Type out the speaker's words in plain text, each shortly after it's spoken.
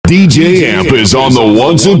DJ Ampp is on the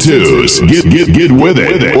ones and twos. Get with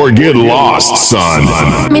it or get lost, son.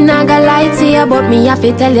 Me not gonna lie to you, but me have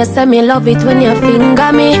to tell you, say me love it when you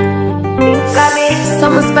finger me.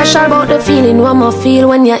 Something special about the feeling one I feel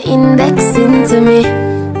when you're indexing to me.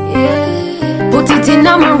 Put it in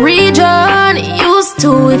my region, used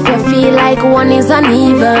to if you feel like one is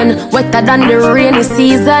uneven. Wetter than the rainy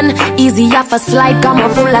season, easy off a slide, come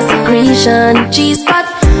full of secretion. G-spot,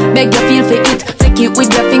 beg you feel for it, flick it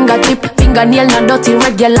with your fingertip. Fingernail not dirty,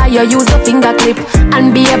 regular, you use a finger clip.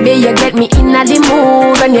 And baby, you get me in the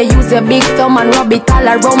mood when you use your big thumb and rub it all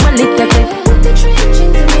around my little clip. Put the trench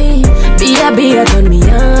into me, baby, you turn me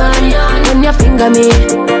on when you finger me.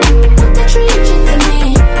 Put the trench into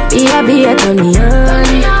me, baby, you turn me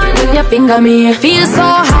on when you finger me. Feel so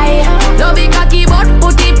high, love it cocky but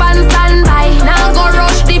put it on standby. Now go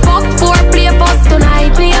rush the fuck for play post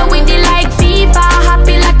tonight. Play with it like FIFA,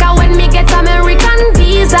 happy like a when me get American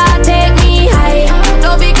visa. Take me high,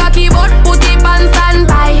 love it cocky but put it on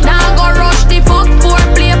standby. Now go rush the fuck for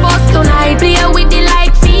play post tonight. Play with it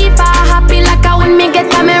like FIFA, happy like a when me get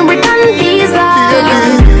American visa.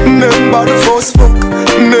 Remember the first fuck,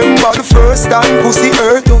 remember the first time pussy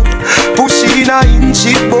hurt up. Push in a inch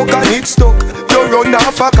it buck and it stuck. You run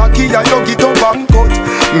off a cocky and you get up and cut.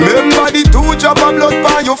 Remember the 2 drop of blood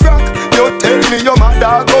by your frack. You tell me your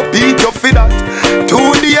mother go beat you for that. 2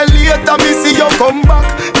 days later me see you come back.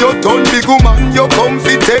 You turn big woman, you come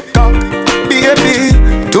fi take cock. Baby,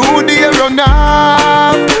 2 days run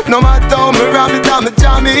off. No matter how me ram it and me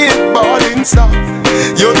jam it, ballin' stop.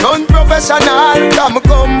 You done professional, come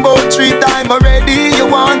combo 3 times already. You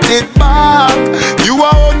want it back. You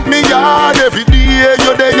want me yard every day.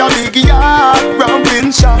 You there a big yard,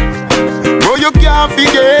 ramping shop. Bro, you can't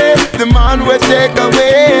forget the man we take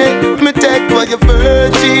away. Me take for your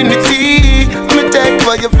virginity. Me take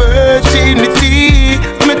for your virginity.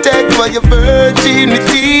 Me take for your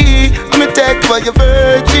virginity. Me take for your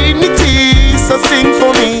virginity. So sing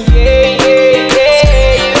for me.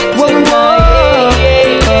 One more.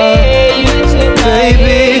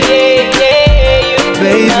 Baby,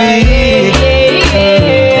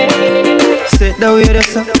 sit down with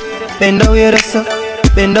us up, bend down with us up,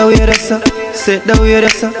 bend down with us up, sit down with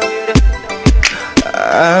us up.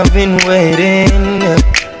 I've been waiting.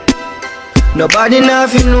 Nobody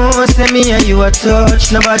nothing know, say me and you a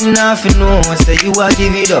touch. Nobody nothing know, say you a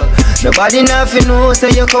give it up. Nobody nothing know,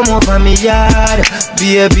 say you come over me yard.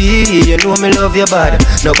 Baby, you know me love your body.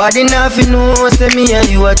 Nobody nothing know, say me and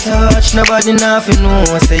you a touch. Nobody nothing know,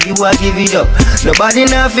 say you a give it up. Nobody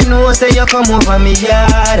nothing know, say you come over me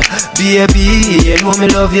yard. Baby, you know me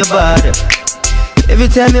love your body. Every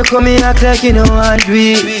time you come here, act like you know I do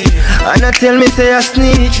it. And I tell me say I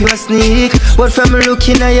sneak, you a sneak. But from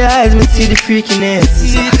looking at your eyes, me see the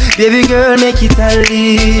freakiness. Baby girl, make it a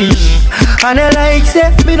leash. And I like say,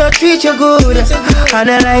 me no treat you good. And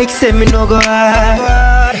I like say, me no go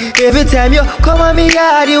hard. Every time you come on me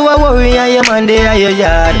yard, you a worry and your man there at your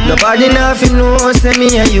yard. Nobody nothing know, say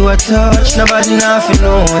me and you a touch. Nobody nothing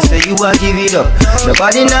know, say you a give it up.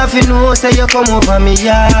 Nobody nothing know, say you come over me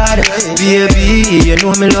yard. Baby, you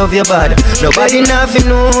know me love your body. Nobody nothing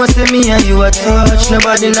know, say me and you a touch.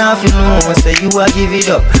 Nobody nothing know, say you a give it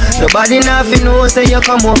up. Nobody nothing know, say you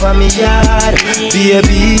come over me yard.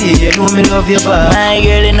 Baby, you know me love your body. My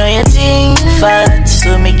girl, you know you think fat,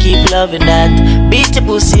 so me keep loving that. Beat your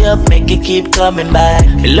pussy up, make it keep coming back.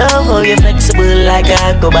 Me love how you flexible like a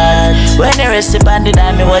acrobat. When you rest upon the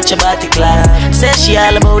dime, me watch your body clap. Say she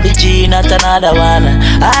all about the G, not another one.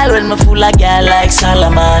 All when me fool a girl like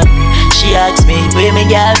Solomon. She asks me, where me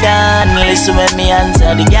girl gone? Listen when me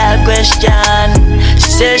answer the girl question.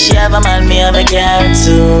 She says she have a man, me have a girl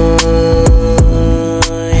too.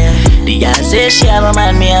 The girl says she have a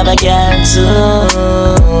man, me have a girl too.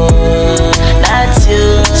 That's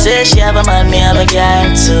you. Say she have a man, me have a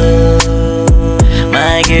girl too.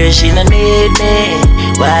 My girl, she no need me.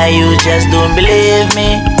 Why you just don't believe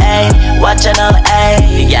me? Hey, watch her now, hey.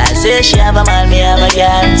 The girl says she have a man, me have a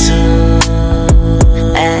girl too.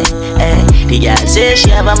 Hey, hey. The girl says she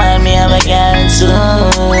have a man, me have a girl too.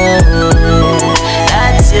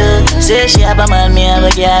 That's you. Say she have a man, me have a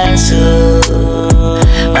girl too.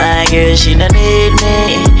 My girl, she no need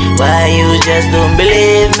me. Why you just don't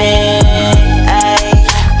believe me? Ay.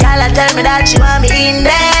 Girl, tell me that she want me in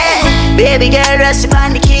there. Baby girl, rest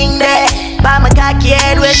upon the king there. By my cocky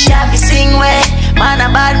head where she have to sing where. Man a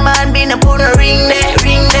bad man, be no put no ring there,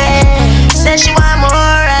 ring there. Say she want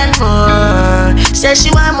more and more. Say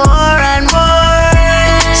she want more and more.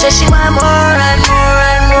 Say she want more and more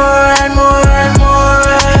and more and more and more.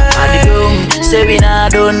 On the room, say baby now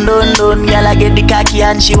done. Girl I get the cocky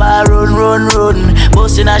and she wa run.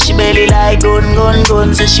 Bustin' her she belly like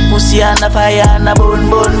gun. Say she pussy on the fire and a bun.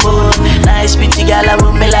 Nice pretty girl I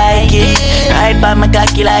want me like it. Ride by my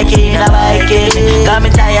cocky like it in a bike. Got me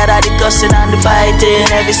tired of the cussing and the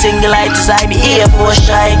fighting. Every single light inside the ear for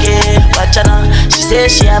striking. Watch her now, she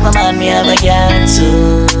says she have a man, me have a girl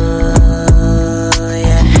too.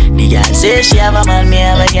 Yeah, the girl says she have a man, me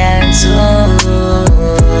have a girl too.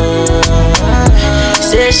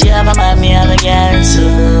 Say she have a man, me have a girl too.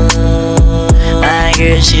 My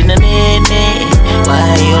girl, she don't need me.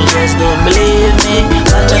 Why you just don't believe me?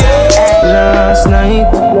 Last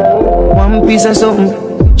night, one piece of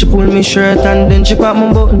something. She pulled me shirt and then she popped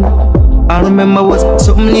my button. I remember was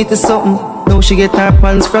something little something. Now she get her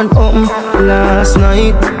pants front open. Last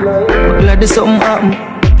night, glad there's something happen.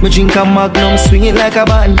 Me drink a Magnum, swing it like a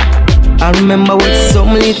button. I remember was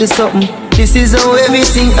something little something. This is how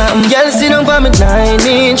everything happen. Girl, sit down for me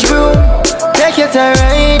 9-inch room. Take your time,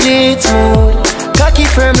 ride it smooth. Cocky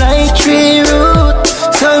firm like tree root.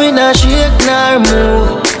 So we not shake nor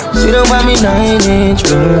move. Sit down for me 9-inch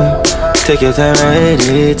room. Take your time, ride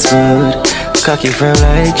it smooth. Cocky firm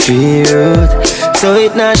like tree root. So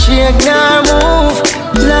it not shake nor move.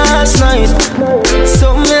 Last night,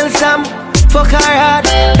 something else fuck her hard,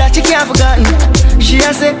 that you can't forgotten. She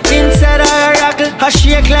has said inside her rockle, her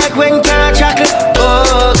shake like when can't chuckle.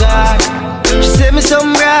 Oh God, she said me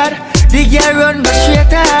some rad. The girl run but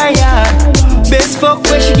straight to her yard. Best fuck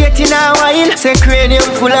when she get in her wine. Say cranium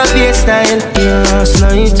full of bass style. Last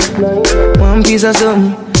night, one piece of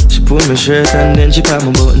something. She pulled my shirt and then she popped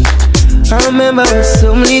my button. I remember it was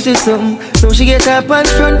some little something. Now she get her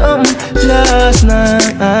pants front Last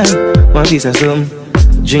night, one piece of something.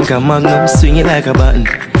 Drink a Magnum, swing it like a button.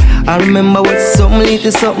 I remember what's something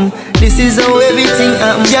little something. This is how everything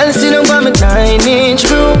happen. Girl, sit down for me 9-inch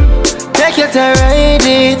room. Take your time, ride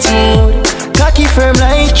it smooth. Cocky firm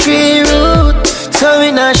like tree root. So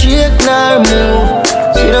we not shake nor move.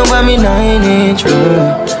 Sit down for me 9-inch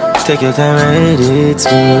room. Take your time, ride it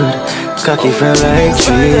smooth. Cocky firm like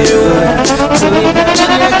tree root. So we not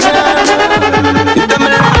shake nor move.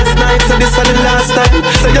 So this is the last time.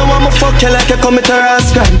 Say you want me fuck you like you commit a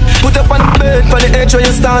rash crime. Put up on the bed for the edge where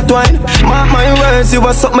you start wine. Mark my words, you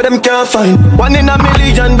are something them can't find. 1 in a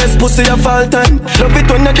million, best pussy of all time. Love it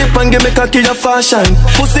when you dip and give me cocky your fashion.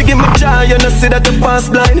 Pussy give me joy, you know see that you pass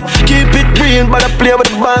blind. Keep it real, but I play with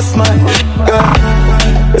the boss man.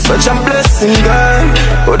 It's such a blessing, girl.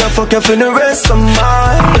 Who the fuck you for the rest of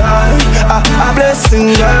my life? A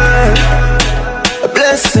blessing, girl. A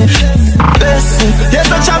blessing, you're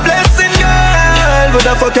such a blessing, girl. But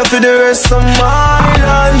I fuck you for the rest of my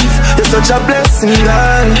life. You're such a blessing,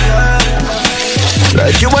 girl.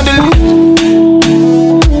 Like you want to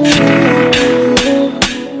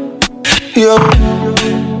yo.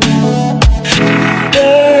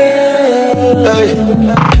 Hey.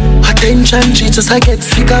 Attention, she just I get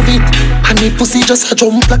sick of it. And the pussy just a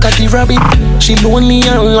jump like a the rabbit. She lonely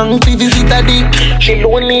and long to visit a dick.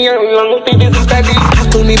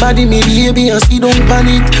 Tackle me body, me baby, and see don't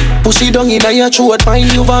panic. Push it down in your throat,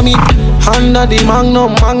 find you vomit. Under the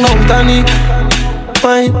magnum tonic.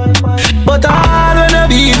 Fine, but I wanna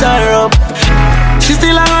beat her up. She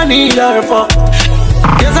still I need her fuck.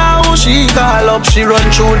 Guess how she call up. She run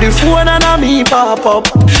through the phone and a me pop up.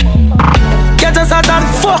 Get us out and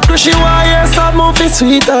fuck, she want hear some movie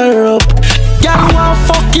sweet her up. Girl want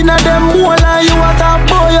fucking at them whole and you want a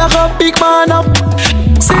boy, you got big man up.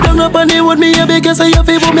 Sit down up and with me, you because you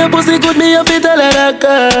feel for me pussy good, me you feel tell her that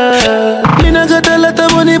girl. Me not gonna tell her the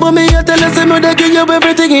money, but me you tell her say me they give you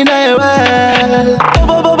everything in her world.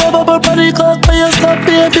 Body cock when you stop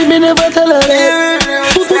baby, me never tell her that.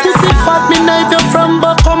 Pussy fat, me knife you from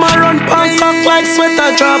back, come and run pants back like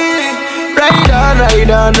sweater drop.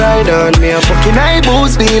 Ride on, me a fucking high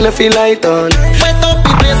boost, feel a feel light on. Wet up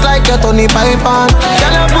the place like a Tony Pipe on.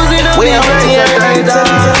 Girl a pussy down me out here right on.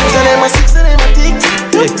 So them a six and them a ticks.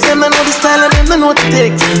 Them know the style and them know the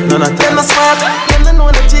ticks. Them a smart, them know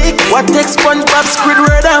the ticks. What takes SpongeBob,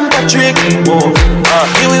 Squidward and Patrick.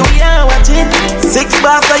 Here we are watching 6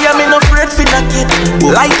 bars, I am in afraid for knock it.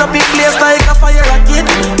 Light up in place like a fire rocket.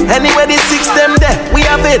 Anyway the 6 them there, we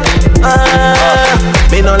have it.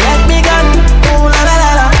 Me no let me gun. Ooh la la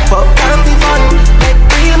la la. Fuck healthy fun. Make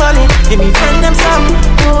real money. Give me friend them some.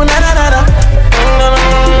 Ooh la la la la.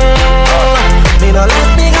 Me no let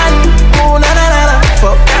me gun. Ooh la la la la.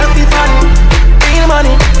 Fuck healthy fun. Real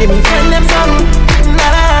money. Give me friend them some. La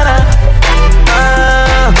la la.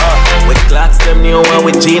 With clocks them new one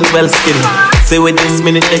with jeans well skinny. See with this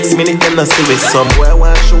minute, next minute, them not see with somewhere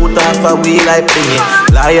one shoot off a wheel like thingy.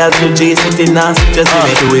 Loyal to G, sitting nasty, just see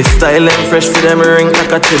me. Do it style and fresh for them ring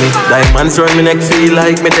like a chili. Diamonds round me neck, feel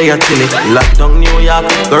like me they a chili. Lockdown New York,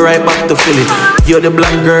 go right back to Philly. You're the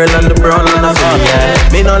black girl and the brown and the Philly, yeah.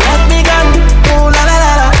 Me no left me gun, oh la la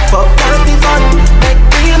la la. Fuck quality fun, make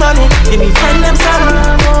real money. Give me friend them son,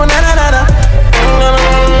 oh na na na na.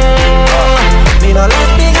 Me no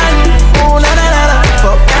left me gun, oh la la la la.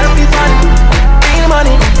 Fuck quality fun, real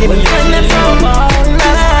money. Give me friend them son, oh na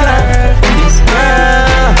na na.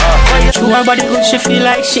 True, her body good, she feel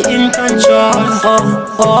like she in control.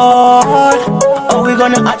 Oh, we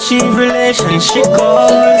gonna achieve relationship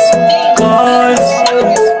goals.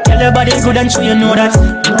 Tell your body good and true, you know that.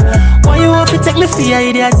 Why you want to take me for your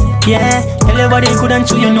idiot? Yeah, tell your body good and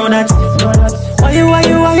true, you know that. Why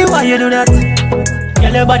you do that?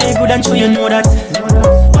 Tell your body good and true, you know that.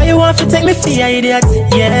 Why you want to take me for your idiot?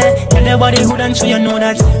 Yeah, tell your body good and true, you know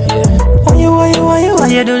that. Why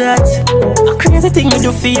you do that? A crazy thing me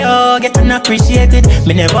do for you, get unappreciated.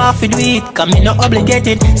 Me never have to do it, cause me not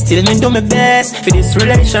obligated. Still me do my best for this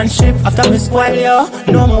relationship. After me spoil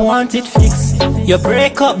you, no more want it fixed. You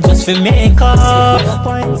break up just for make up,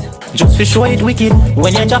 just for show it wicked.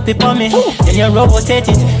 When you drop it on me, then you rotate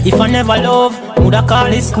it. If I never love, would I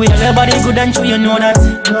call it squid? Everybody good and true, you know that.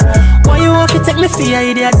 Why you want to take me for your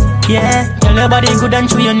idiot? Yeah, everybody good and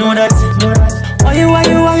true, you know that. Why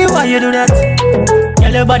you do that?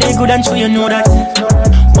 Tell your body good and true, you know that.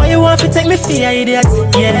 Why you want to take me for your idiot?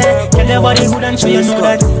 Yeah, tell your body good and true, you know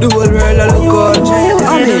that. The whole world a look out. Why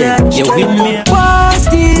you do that? You with me?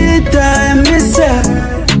 Party time, me say.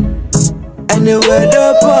 Anywhere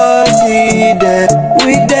the party there,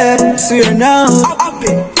 we there. Swear now.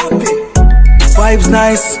 Vibes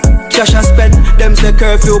nice, cash and spend. Them say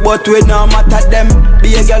curfew, but we no matter them.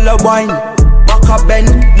 Be a girl of wine. A bend,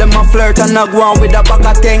 them a flirt and a go on with a bag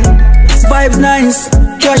of thing. Vibes nice,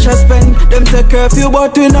 cash a spend. Them say curfew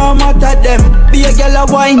but we no matter them. Be a girl a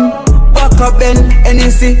wine, back a bend.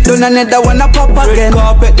 NEC, done another one a pop again. Red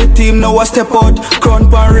carpet the team now a step out. Crown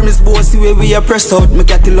pan rim is bossy way we a press out. Me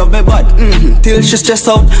catty love me bad, till she stress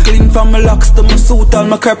out. Clean from my locks to my suit and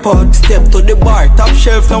my crap out. Step to the bar, top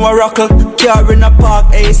shelf now a rockle. Car in a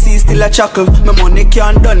park, AC still a chuckle. My money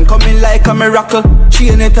can't done, coming like a miracle.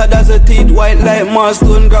 Chain it as a teeth, white like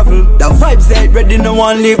Marston gravel. The vibes they ready, no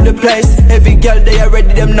one leave the place. Every girl they are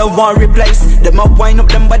ready, them no one replace. Them a wind up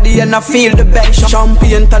them body and I feel the bass.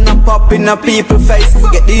 Champion turn a pop in a people face.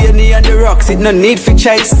 Get the honey and the rocks, it no need for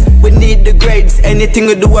chase. We need the grades, anything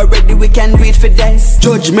we do already we can do it for days.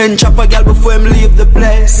 Judgment chop a girl before him leave the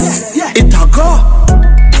place. It a go.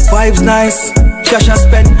 Vibes nice, cash a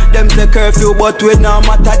spend. Them say curfew but we no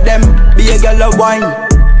matter them. Be a girl a wine,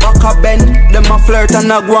 back a bend. Them a flirt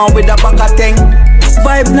and a go on with a bag of thing.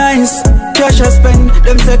 Vibes nice, cash a spend.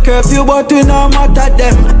 Them say curfew but we no matter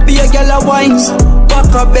them. Be a girl a wine,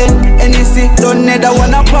 back a bend. NEC, don't need a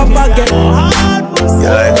one a pop again. You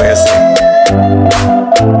like what you say?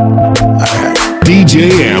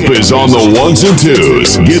 DJ Amp is on the ones and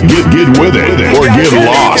twos. Get with it or get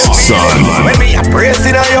lost, son. When me a praise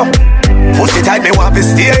in a yo, pussy tight me want to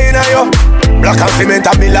stay in a yo. Black and cement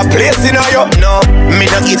a build a place in a yo. No, me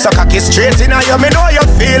not eat so cocky straight in a yo. Me know you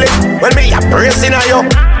feel it. When me a praise in a yo,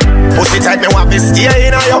 pussy tight me want to stay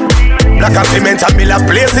in a yo. Black and cement a build a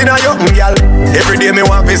place in a yo. Girl, every day me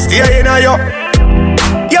want to stay in a yo.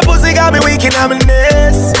 Your pussy got me weak in my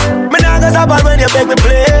knees. Me nah go stop when you beg me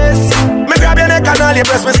please. Me grab your neck and all you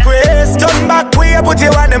press me squeeze. Turn back way you put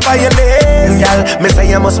your hand by your knees. Girl, me say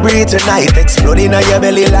you must breathe tonight. Exploding on your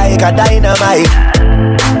belly like a dynamite.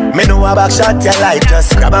 Me know a back shot your life.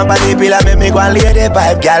 Just grab on body pillar, make me go and lay the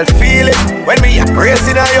vibe. Girl, feel it when me a praise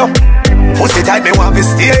in a yo. Pussy tight, me want to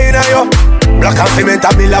stay in a yo. Black and cement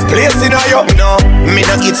a build a place in a yo. No, me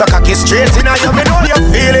not eat so cocky straight in a yo. Me know you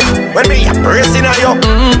feel it when me a praise in a yo.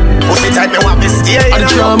 Pussy tight, me want to stay in a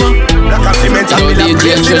yo. Black and cement a build a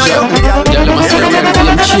place in a yo. Girl, them a friend,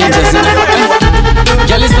 them changes in a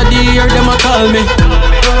Gyalis a the year, them a call me.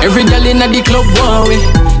 Every girl in a the club want we.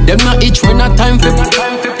 Them not itch when not time for.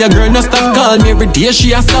 Your girl no stop call me every day,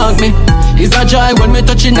 she a stalk me. It's a joy when me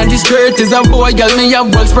touching at the skirt. Is a boy, girl, me have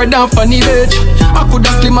well spread out on the edge. I coulda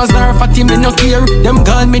slim as her, fatty, me no care. Them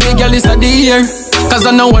call me the Gyalis of the year. Cause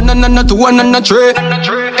I know one and not two and not three.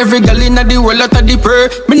 Every girl in the world out of the prayer.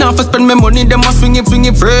 Me not for spend my money, them a swing it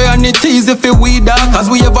free. And it easy for we dark, cause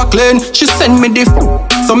we ever clean. She send me the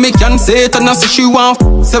so me can say it and I say she want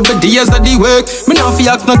 7 days of the work. Me not fi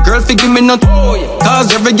ask no girl fi give me no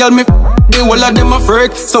cause every girl me the whole of them a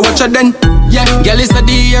freak. So watch her then. Yeah, Gyalis of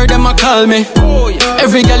the year, them a call me.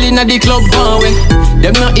 Every girl in the club want we.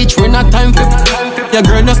 Them not itch, we not time for. Your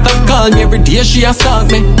girl no stop call me, every day she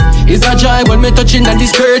assault me. It's a joy when me touching on the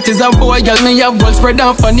skirt. Is a boy, girl, me have one spread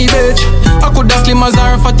off on the bed. I could have slim as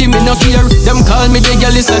her, fatty, me no care. Them call me the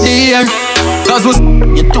Gyalis of the year. Cause was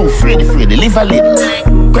you're too free, live a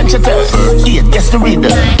little. Quench your thirst, eat, guess the reader.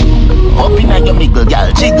 Up in your middle,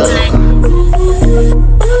 girl, jiggle.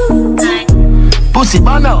 Pussy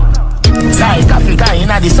bono, like Africa in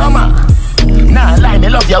the summer. Nah, lie, me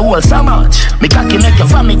love your whole so much. Me cocky make you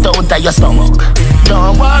vomit out of your stomach.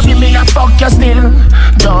 Don't worry me, I fuck you still.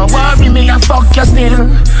 Don't worry me, I fuck you still.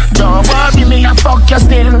 Don't worry me, I fuck you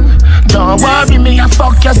still. Don't worry me, I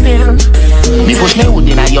fuck you still. Me put me hood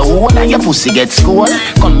in your hole and your pussy get scored.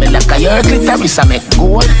 Come me like a your clitoris and make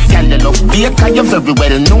gold. Girl, you love bake and you very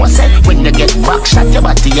well know say when you get back shot, your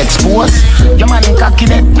body exposed. Your man cocky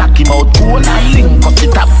that knock him out cold and link up the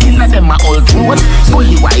top killer them a old road.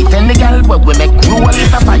 Fully white and the girl but we make roll.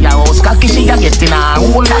 If a firehouse cocky she a get in a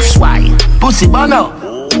hole. That's why pussy bono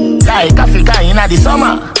like Africa in the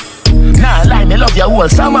summer. Nah, lie, me love your whole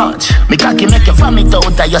so much. Me cocky make you vomit out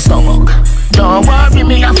of your stomach. Don't worry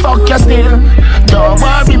me, I fuck you still. Don't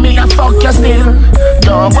worry me, I fuck you still.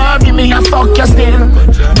 Don't worry me, I fuck you still.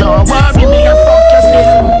 Don't worry me, I fuck you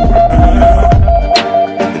still.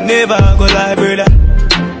 Me never go lie, brother.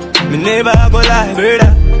 Me never go lie,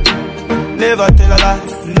 brother. Never tell a lie.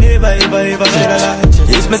 Never ever tell a lie.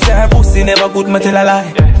 If me say her pussy never good, me tell a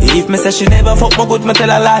lie. If me say she never fuck me good, me tell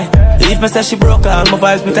a lie. If me say she broke all my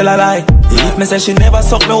vibes, me tell a lie. If me say she never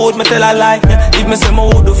suck me wood, me tell a lie. If me say my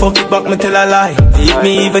wood do fuck it back, me tell a lie. If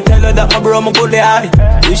me even tell her that my bro me goodly high.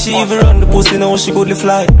 If she even run the pussy, know she goodly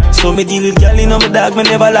fly. So me deal with gal, you know me dog, me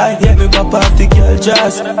never lie. Yeah, me pop off the girl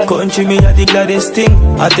jazz. Country me a the gladdest thing.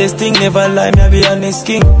 Hottest thing, never lie, me a be honest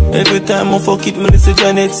king. Every time I fuck it, me listen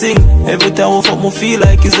Janet sing. Every time I fuck, me feel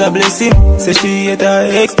like it's a blessing. Say she hate her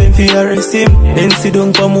ex, then fi arrest him. Then sit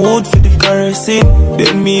down come wood for the caressing.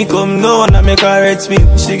 Then me come down and make her head spin.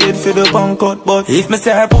 She get fed up and cut, but if me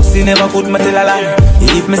say her pussy never good, me tell a lie.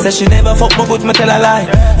 If me say she never fuck me good, me tell a lie.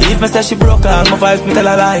 If me say she broke all my vibes, me tell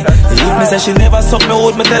a lie. If me say she never suck me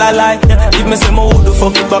wood, me tell a lie. If me say my wood do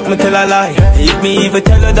fuck it back, me tell a lie. If me even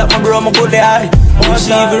tell her that my bro me goodly high. If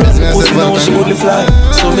she even run the pussy, know she goodly fly.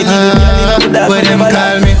 So me deal with gal in a dog, me never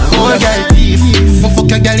lie. Me whole girl thief. Me fuck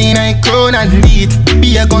your gal in a crown and lead.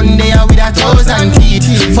 Be a gun there with 1,000 teeth.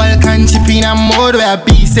 Falcon chip in a mode where I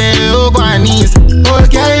be say oh go on knees. Whole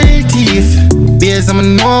girl thief. Bears I'ma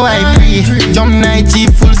know I pre. Jump night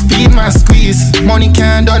Jeep full speed man squeeze. Money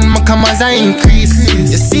can't done my commas I increase.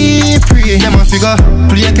 You see pre. Them a figure.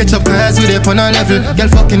 Play catch up cause we up on a level. Girl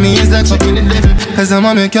fucking me is like fucking the devil. Cause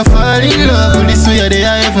I'ma make you fall in love. With this way you're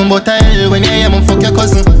there heaven but I hell when you hear me fuck your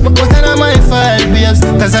cousin. But I know my fault babes.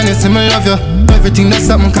 Cause I know me love you. Everything that's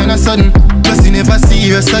something kinda sudden. Plus you never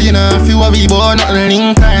serious so you know if you a be born nothing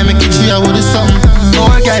link time. Make it cheer with something.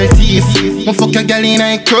 Whole girl thief. Me fuck your girl in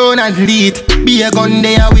a crown and lead. Be a gun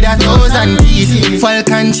there with 1,000 teeth.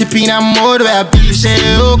 Falcon chip in a mode where beef say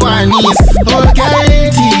oh go on knees. Whole girl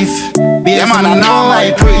thief. Be a man I know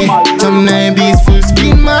I pray. Jump 9 beats full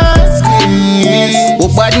speed man squeeze. Oh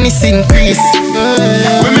badness increase.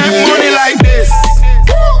 We make money like this.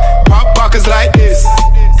 Pop pockets like this.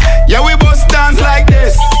 Yeah, we bust dance like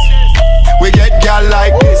this. We get gal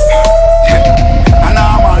like this. A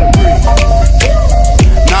normal free.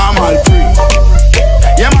 Normal free.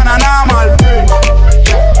 Yeah man, a normal free.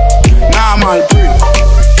 Normal free.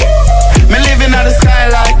 Me living at the sky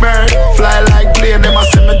like bird. Fly like plane. Them a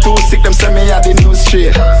say me too sick. Them say me at the news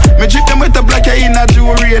straight. Me drip them with a black in a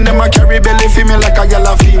jewelry. And them a carry belly for me like a gal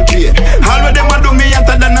a feel play. All of them a do me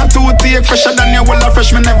hotter than a toothache. Fresher than your wall of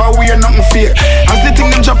fresh. Me never wear nothing fake. As the thing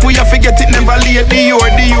them drop we a forget it never late.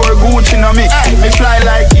 Dior Gucci no me. Me fly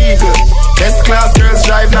like eagle. Best class girls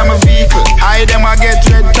drive now my vehicle. I them a get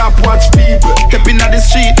red top watch people. Step in the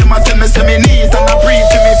street them a tell me say me neat. And I breathe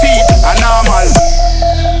to me feet. A normal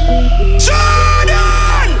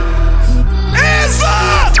Jordan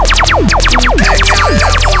Eva.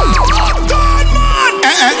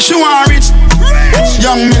 She want rich.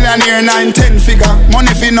 Young millionaire 9-10 figure. Money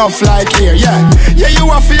fi enough like here, yeah. Yeah, you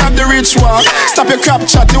have to have the rich walk. Stop your crap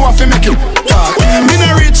chat, you have to make it talk. Me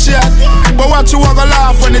no rich yet, but watch you walk a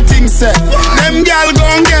laugh when the thing set. Them gal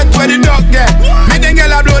gon' get where the dog get. Me then gal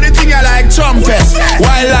a blow the thing I like trumpet.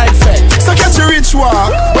 Wild like fat. So catch a rich walk.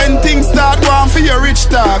 When things start going for your rich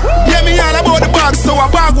talk. Yeah, me all about the bag, so a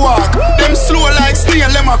bag walk. Them slow like snail,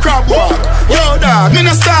 them a crab walk. Yo dog, me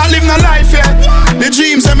no start live no life yet. The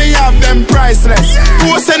dreams that me have them priceless.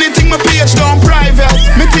 Post anything my page down private.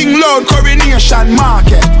 Me think loud coronation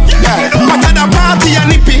market. Yeah, but at the party a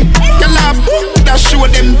nippy. You laugh, that show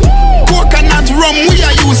them. Coconut rum we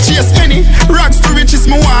a use chase any. Rags to riches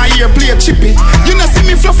me want here play chippy. You know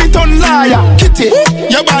ton liar. Kitty,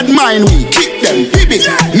 your bad mind we kick them. Bibi,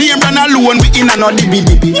 name run alone we in a no dibby.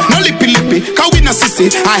 No lippy lippy, cause we no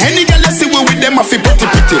sissy. And any girl you see we with them a fi pretty.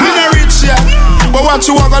 Me no rich yeah, but watch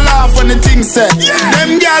you walk a laugh when the thing said.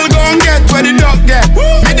 Them girl gon' get where the dog get.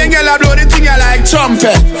 Me them girl a blow the thing you like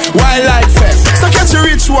trumpet. Wildlife fest, so catch a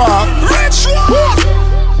rich walk. Rich walk,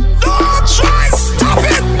 don't try stop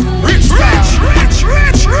it. Rich rich.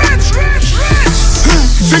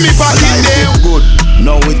 See me pocket there good.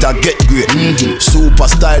 Now it a get great. Super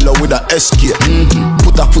styler with a escape.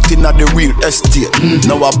 Put a foot in at the real estate.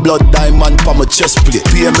 Now a blood diamond for my chest plate.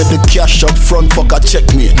 Pay me the cash up front, fuck a check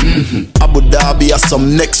me. Abu Dhabi has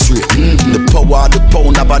some next rate. The power of the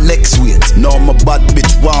pound have a next weight. Now my bad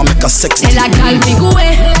bitch want make a sex tape. Tell a girl big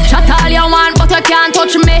way. Chat all you want but you can't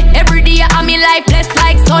touch me. Every day I'm in life blessed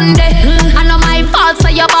like Sunday. I know my fault so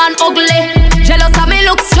you born ugly. Jealous of me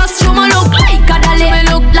looks just you me look like a dolly. Me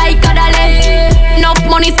look like a dolly. Enough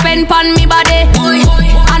money spent on me body.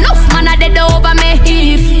 Enough man a dead over me.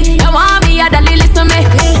 If you want me a dolly listen me.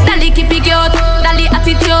 Dolly keep it cute, dolly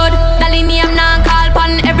attitude, dolly name now call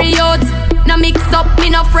pan every youth. No mix up,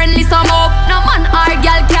 me no friendly some up. No man or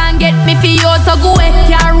girl can get me for you. So go away,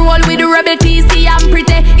 can't roll with the rebel TC and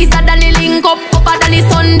pretty. It's a dolly link up a dolly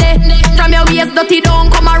Sunday. From your waist dirty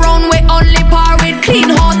don't come around with only par with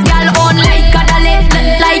clean house girl on like a dolly,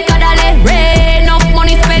 like a dolly. Enough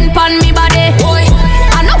money spent on me body.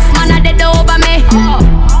 Enough man a dead over me.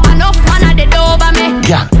 Enough man a dead over me.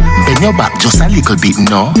 Yeah, bend your back just a little bit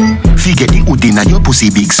no. Figure the hood in your pussy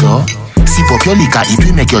big so. Sip up your liquor, it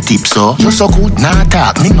will make your tip so. You so good, nah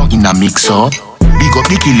talk, me no in a mix so. Big up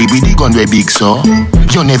the killie with the gun we big so.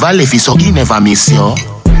 You never left it so he never miss you.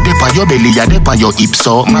 Depa your belly, ya depa your hip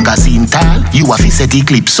so. Magazine tall, you a fi set the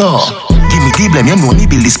clip so. Give me the blame, you know me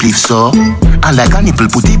build this cliff so. And like a nipple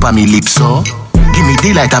put it on me lips so. Give me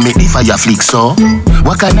daylight and make the fire flick so.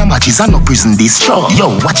 What kind of matches are no prison this show? Yo,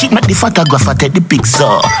 watch it make the photographer take the pic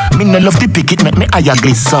so. Me no love the pic, it make me higher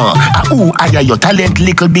gliss so. Ooh, higher your talent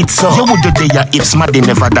little bit so. You would do there if smart they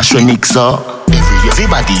never dash your nick so.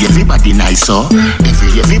 Everybody nice so.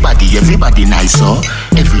 Everybody nice so.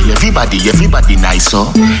 Everybody nice so. Everybody nice so.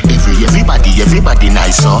 Everybody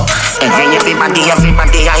nice so.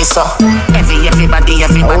 Everybody nice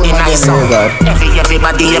so.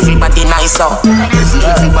 Everybody nice so.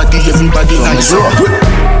 Everybody nice so.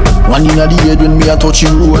 One in the head when me a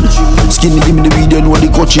touching road. Skinny give me the video know the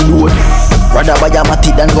coaching load. Rather buy a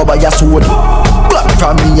matic than go buy a sword. Black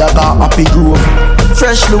from me I got happy grove.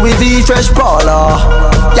 Fresh Louis V, fresh Paula.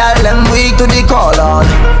 Y'all them weak to the color.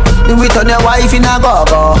 Do it on your wife in a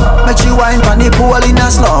go-go. Make you wine pan the pool in a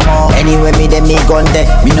slow-mo. Anyway me dem me gun there,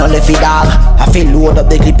 me no left it dog. I feel load up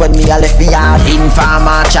the clip on me, I left me hard.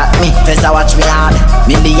 Informer chat me, first I watch me hard.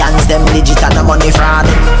 Millions them legit and the money fraud.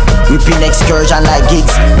 Whipping excursion like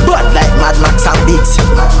gigs, blood like Mad Max and Biggs.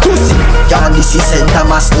 Pussy, y'all this is St.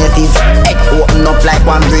 Thomas native. Head open up like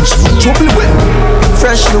one bridge. Trouble with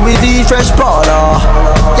fresh Louis V, fresh Paula.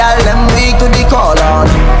 Y'all them weak to the color.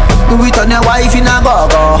 Do it on your wife in a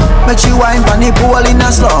go-go. Make you wine pan the pool in a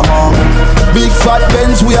slow-mo. Big fat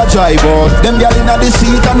Benz we a drive out. Them gyal inna the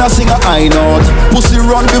seat and a sing a high note. Pussy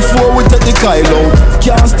run before we take the Kyle out.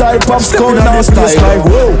 Can't style pop stone and style like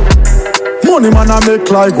whoa. Money man I make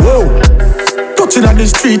like whoa. Touching on the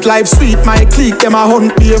street life sweet. My clique them a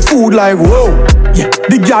hunt be a food like whoa. Yeah,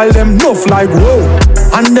 the gyal them nuff like whoa.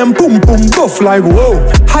 And them pum pum buff like whoa.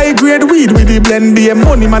 High grade weed with the blend be a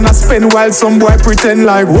money man I spend while some boy pretend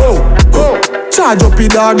like whoa. Charge up the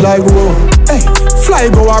dog like whoa. Hey, fly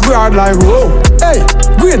go abroad like whoa. Hey,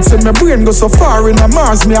 grade say my brain go so far in the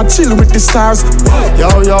Mars. Me I chill with the stars. Yo.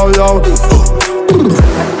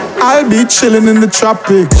 I'll be chilling in the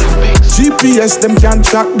tropics. GPS them can't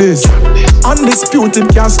track this. Undisputed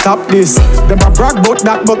can't stop this. Them a brag about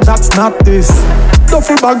that but that's not this.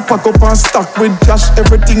 Duffel bag pack up and stock with cash.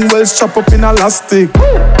 Everything well strapped up in elastic.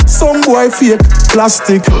 Some boy fake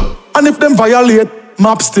plastic. And if them violate,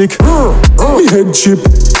 map stick. Me head chip.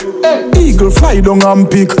 Eagle fly down and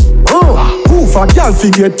pick. Hoof a gal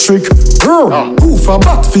fi get trick. Hoof a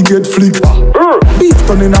bat fi get flick. Beef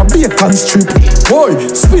done in a bacon strip. Boy,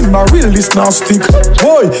 spin my reel this now stick.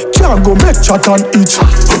 Boy, can't go make chat and itch.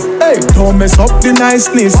 Hey, don't mess up the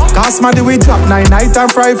niceness. Cast my the way drop 9 night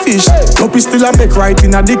and fry fish. Hope you still a make right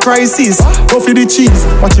in a the crisis. Go for the cheese,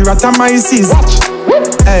 watch your atomizes.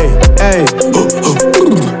 Hey.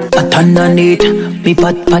 A ton on it. Me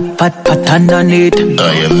pat underneath.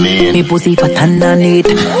 Oh, you mean? Me pussy fat underneath.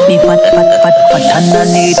 Me pat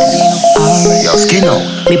underneath. Alright. Your skin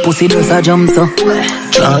out. Me pussy does a jump so.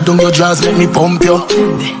 Draw down your jaws, let me pump you.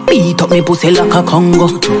 Beat up me pussy like a Congo.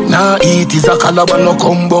 Nah, eat is a caliber no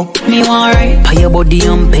combo. Me want right. Pay your body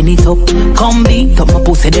and pen it up. Come beat up my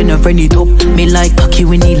pussy then a friend it up. Me like cocky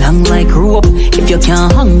when he long like rope. If you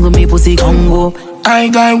can't hang with me pussy Congo. I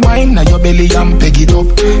got wine, now your belly and peg it up.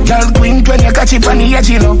 Girl queen when you catch it on the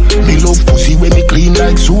edge, you know. Me love pussy when me clean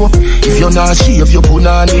like soap. If you're not shave, you put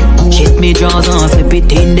on it cool. Check me jaws and slip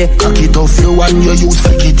it in there. Cock it off you and you use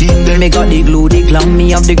flick it in there. Me got the glue, the glam,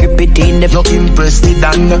 me have the grip it in there. You impressed it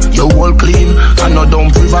and you all clean and no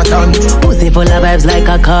dumb privatant. Pussy full of vibes like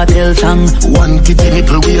a cartel song. One titty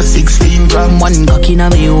nipple weigh 16 grams. One cock in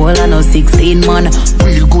a me hole and no 16 man.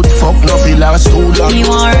 Real good fuck, nothing last too long. Me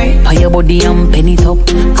want right. Pay your body and pen it up.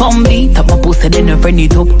 Come beat up my pussy then a friend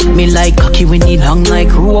it up. Me like cocky when he long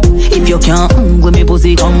like rope. If you can't hang with me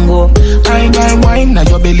pussy Congo. I got wine, now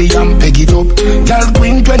your belly and peg it up. Girl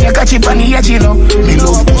queen when you catch it on the edge, you know. Me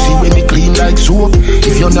love pussy when me clean like soap.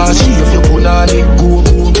 If you're not shave, you put on it go.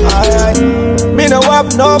 Alright, me no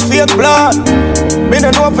have no fake blood. Me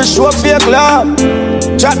no know for sure fake love.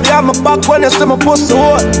 Chat down my back when you see my pussy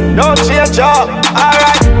hole. Don't change up,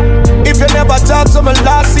 alright. If you never talk to me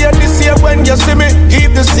last year, this year when you see me,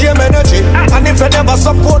 keep the same energy. And if you never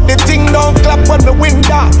support the thing, don't clap when me win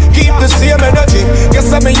that. Keep the same energy. You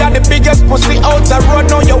say me are the biggest pussy out the road,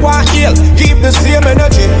 now you want heal. Keep the same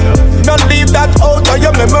energy. Don't leave that out of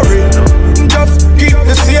your memory. Just keep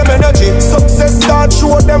the same energy. Success start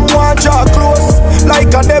show them want draw close. Like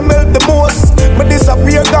a them help the most. Me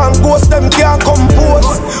disappear gone ghost, them can't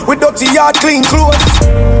compose. With dirty yard clean clothes.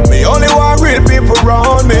 Me only want real people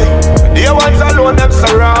around me. The ones alone them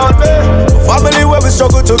surround me. Family where we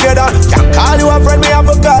struggle together. Can't call you a friend, me have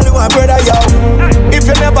to call you a brother, yo. If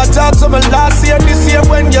you never talk to me last year, this year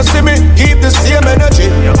when you see me, keep the same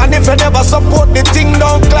energy. And if you never support the thing,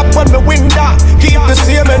 don't clap when me win that. Keep the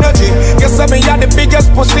same energy. You say me are the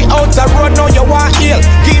biggest pussy out the road, now you want heal.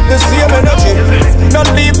 Keep the same energy.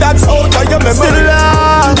 Don't leave that out of your memory.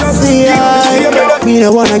 Just keep the same energy. Me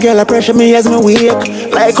no wanna girl a pressure me as me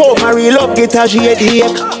wake. Like how my real up guitar she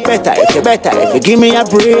headache. Better if you give me a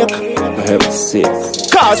break. For heaven's sake.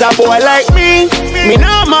 Cause a boy like me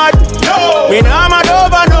not mad. No. Me not mad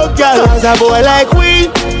over no girl. Cause a boy like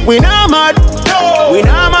we not mad. No. We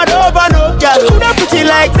not mad over no girl. Coulda pretty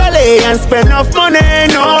like Dolly and spend enough money.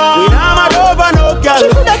 No. We not mad over no girl.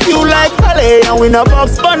 Coulda cute like Dolly and we no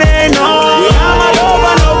box bunny. No. We not mad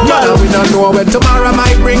over no girl. We don't know when tomorrow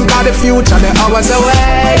might bring, cause the future the hours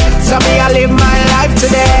away. So me I live my life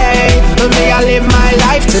today. Me I live my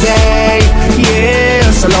life today. Yeah,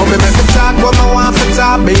 so long me make me talk what I want for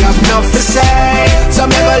talk. Me have enough to say. So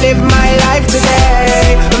me go live my life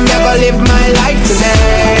today. Me go live my life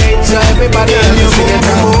today. So everybody in your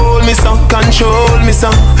hold me some, control me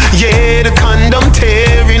some. Yeah, the condom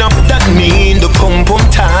tearing up. That mean the pump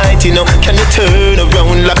tight, you know. Can you turn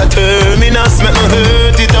around like a terminus? Make me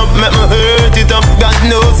hurt it up, make me hurt it up. God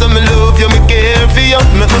knows I'm in love you, me care for you.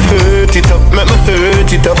 Make me hurt it up, make me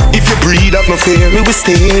hurt it up. If you breathe up no fear, me will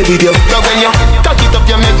stay with you. Now when you cock it up,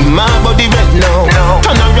 you make my body red now.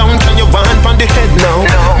 Turn around, can you wind from the head now?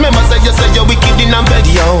 Remember say you're wicked in a bed,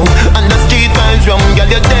 yo. And the street vibes wrong, girl,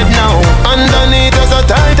 you're dead now. Underneath us a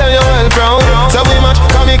tight and you're well proud. So we match,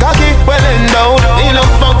 call me cocky, well endowed. You know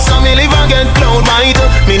fuck, so me live and get cloud right.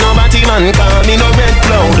 Me no batty man, call me no red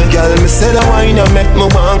cloud. Girl, me say the wine you make me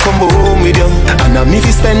want come home with you. And I'm if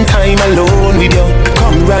you spend time alone with you.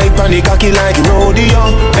 Come right on the cocky like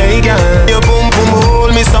rodeo. Hey girl, your boom boom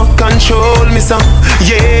hold me some, control me some.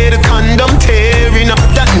 Yeah, the condom tearing up.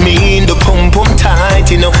 That mean the pump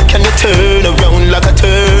tight, you know. Can you turn around like a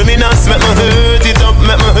terminus? Make me hurt it up,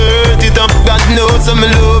 make me hurt it up. God knows I'm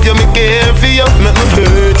in love you, me care for you. Make me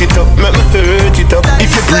hurt it up, make me hurt it up.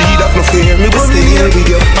 If you breathe up no fear, me will stay with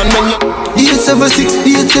you. And when you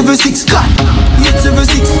 876, God.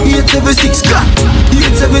 876, God.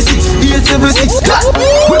 876, God.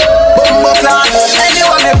 Bumbo clock.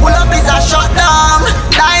 Anyone me pull up is a shutdown.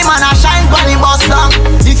 Diamond a shine for the bus down.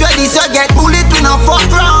 If you this you get bullet we no fuck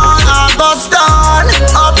round. Bust down,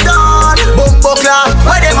 up down. Bumbo clock.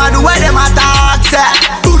 Where them a do, where them a talk, say.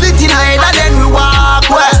 Bullet in a head and then we walk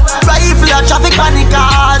well. Rifle your traffic panic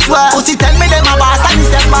cars well. Pussy tell me them a boss and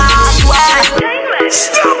it's a boss well.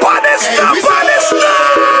 Stop on this, stop on this,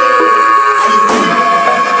 stop.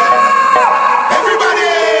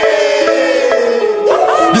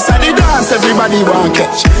 This are the dance every everybody want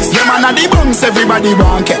catch. Them man a the bunks, everybody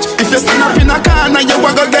want catch. If you stand up in a corner, you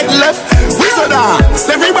a go get left. We so dance,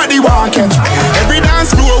 everybody want catch. Every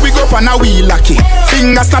dance floor we go on a wheel lucky.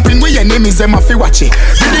 Finger snapping with enemies, them a fi watch it.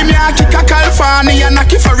 Did me a kick a California and a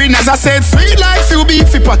kick foreigners. I said sweet life you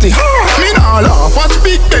beefy potty. Me nah laugh, watch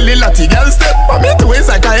big belly latty. Girl step on me two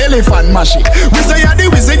ways like a elephant mashy. We say you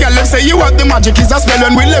the wizzy, girl them say you have the magic. Is a spell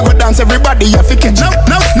when we Lego dance, everybody you fi catch.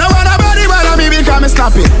 No other body bother me because me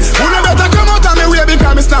snapping. Who no better come out of me way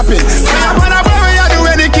because me snapping. Say up on a boy you do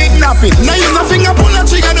any kidnapping. Now use a finger pull a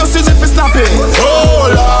trigger just use it for snapping. Oh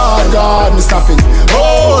Lord God me snapping.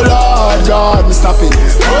 Oh Lord God me snapping.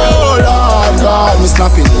 Oh Lord God me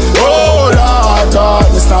snapping. Oh Lord God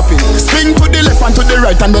me snapping. Swing to the left and to the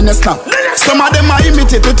right and then they snap. Some of them a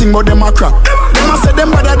imitate to think but them a crap. Them a say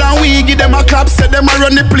them better than we, give them a clap. Say them a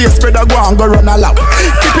run the place, better go and go run a lap.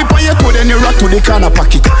 Keep it on your toe then you rock to the corner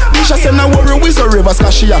pocket. Nisha say no worry with so rivers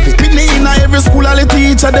cause she have it. With me in every school all the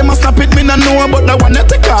teacher them a snap it. Me no know about the one that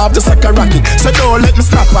take off just like a rocket. So don't let me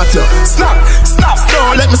snap at you. Snap,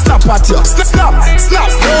 don't let me snap at you. Snap,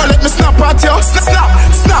 don't let me snap at you.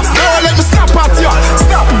 Snap, don't let me snap at you.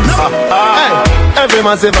 Snap, no. Hey, every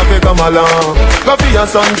man say if come along, go for your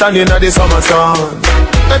suntan in the summer sun.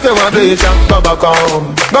 If you want bleach, go back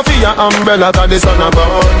home. Go for your umbrella cause the sun a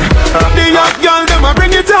burn. The young girl them a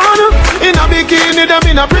bring it on. In a bikini them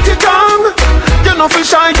in a pretty tongue. You know for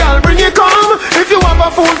shy girl bring it come. If you have a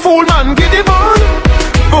fool man get it on.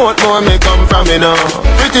 Both more may come from me now.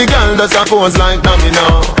 Pretty girl does a pose like dummy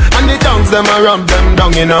now. And the tongues them a rub them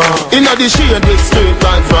down you know. In a the shade with straight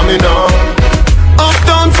right from me now.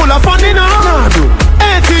 Uptown full of fun you know.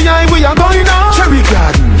 ATI we are going now. Cherry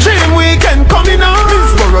Garden Dream Weekend coming now.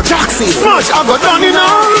 Minsboro Jackson Smash I got done you know.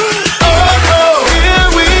 Oh no, here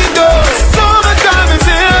we go. Summertime is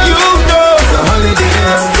here. You know it's a holiday.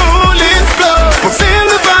 School is closed. We'll feel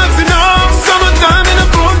the vibes you know. Summertime in a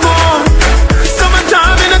good mood.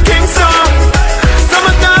 Summertime in a Kingston.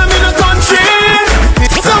 Summertime in a country.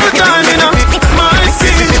 Summertime in a my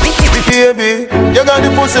city. Baby, you got the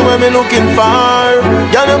pussy where me looking for.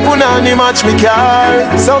 You no punani match me car.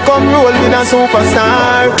 So come roll with a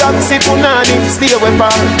superstar. Taxi punani, stay away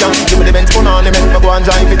far. Give me the Benz punani, make me go and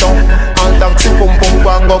drive it down. All taxi pum pum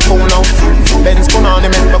go and go cool now. Benz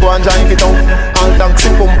punani, make me go and drive it down. All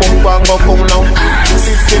taxi pum pum go and go cool now.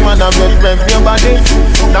 50 man a rev your body.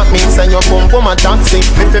 That means that you pum pum a taxi.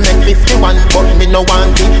 If you make 51, but me no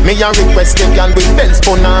want it. Me a request you girl with Benz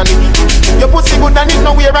punani. Your pussy good and it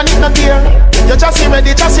no wear and it no tear. You just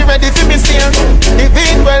ready for me steer. The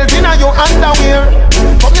vein well in a your underwear.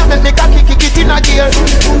 Come here make me cocky kick it in a gear.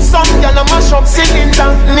 Some girl a mash up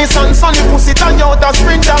cylinder. Nissan Sunny pussy turn you out a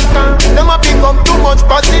sprinter. Them a pick up too much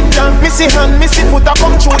passenger. Missy hand, missy foot a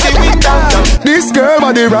come through the window. This girl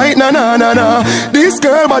body right na na na na. This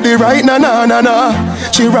girl body right na na na na.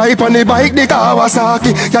 She ride on the bike the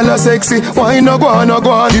Kawasaki. Girl a sexy, why no go on no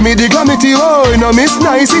go on. Give me the glamity oh, no miss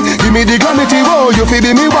nicey. Give me the glamity oh, you fi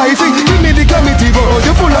be me wifey. Give me the glamity oh,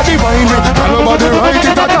 you full of divine. Tell nobody right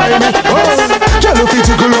it a time. Oh, girl you fit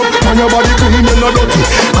tickle up, and your body clean and not dirty.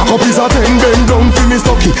 Cock up is a 10, bend down fi me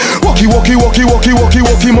stocky. Walkie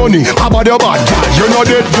money. About your bad girl, you not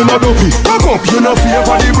dead, you not dopey. Cock up, you not fear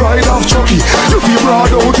for the bride of Chucky. You feel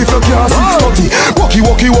broad out if you can't 630. Walkie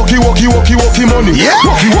money.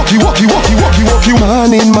 Walkie.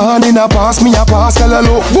 Morning, I pass me, girl a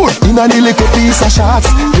look good. In a little piece of shots.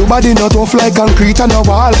 Your body not tough like concrete on a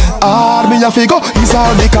wall. Hard me a figure, it's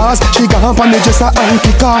all because she gone on the dresser and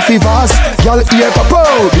kick off the vase. Girl ear pop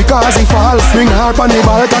because he fall. Bring her on the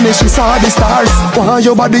balcony, she saw the stars. Want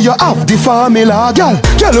your body, you have the formula. Girl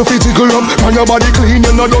you fit tickle up, and your body clean,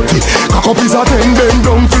 you not dirty. Cock up is a 10, bend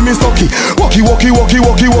down for me stocky. Walkie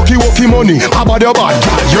money. About your bad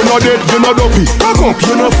girl, you not dead, you not dopey. Cock up,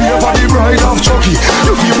 you not fear for the bride of Chucky.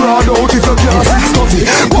 You feel broad out if you can't 630.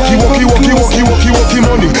 Walkie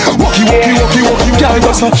money. Walkie. Girl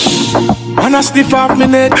go so and a stiff off me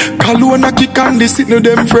neck. Cologne a kick and they sit no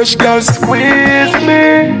them fresh girls. Squeeze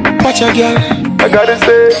me. Watch a girl, I gotta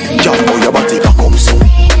say. Just pull your body cock up so.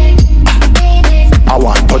 I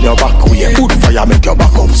want on your back way. Good fire make your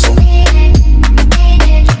back up so.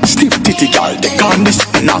 Stiff titty girl, they can't this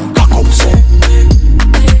now cock up so.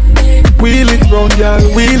 Wheel it round, girl,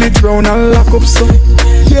 wheel it round and lock up so.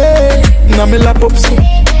 Yeah, now me lap up so.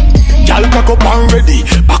 Y'all back up and ready.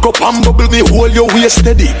 Back up and bubble me, hold your waist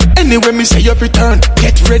steady. Anyway me say you return,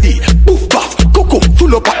 get ready. Boof baff, cook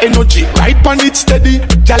full up of energy. Right on it steady.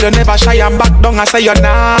 Y'all you never shy and back down and say you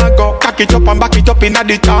nah go. Cock it up and back it up in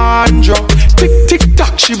the tundra. Tick tick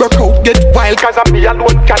tock, she broke out, get wild. Cause I me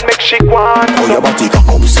alone can make she go on. Pull your body cock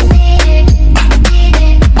up so.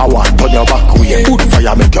 I want on your back way. Good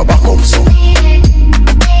fire make your back up so.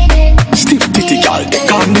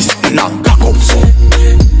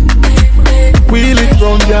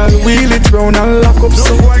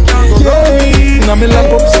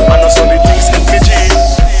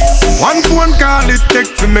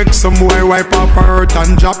 make some boy wipe up her hurt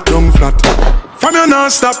and drop down flat. From you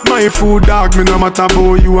not stop my food, dog. Me no matter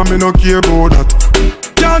about you and me no care about that.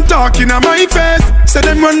 Can't talk in my face. Say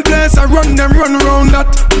them run place, I run them run round that.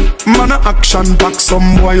 Man a action pack,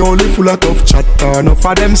 some boy only full of tough chatter. Enough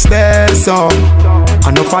of them stairs up,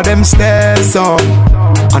 enough of them stairs up,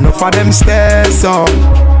 enough of them stairs up.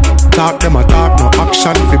 Talk them a talk, no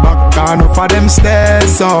action fi back. Enough of them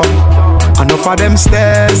stairs up, enough of them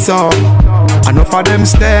stairs up, enough of them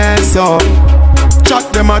stairs up.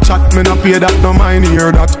 Chat them a chat, me no pay that, no mind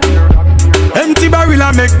hear that. Empty barrel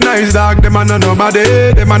a make nice dog, them a no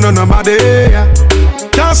nobody, them a no nobody, yeah.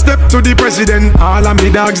 Can't step to the president, all of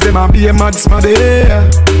me dogs, them a be a mad smaddy, yeah.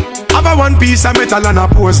 Have a one piece of metal and a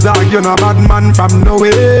post dog, you no bad man from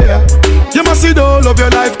nowhere. You must see the whole of your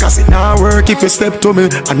life, cause it not work if you step to me.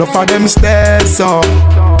 Enough of them stairs up,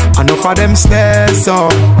 enough of them stairs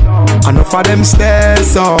up, enough of them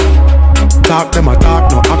stairs up. Talk them a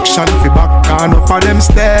talk, no action fi back. Enough of them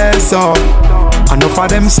stairs up, enough of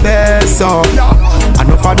them stairs up,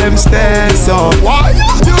 enough of them stairs up.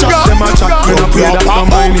 Chat them a chat, me no play that no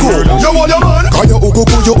mind here. You want your man? Can you uku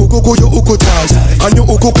tight? And you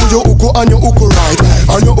uku and you uku right?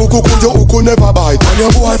 And you uku never bite. And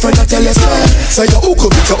your boyfriend a tell you say you uku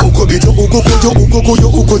bit, you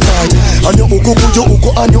uku tight. And you uku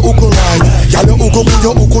and you uku right? Can you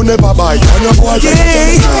uku never bite? And your boyfriend a tell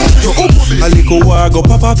you you uku bit. A little war go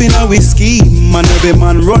pop off in a whiskey. Man every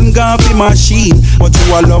man run gun fi machine. But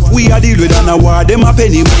you a love we a deal with and a war them a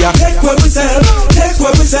penny we a take where we sell, take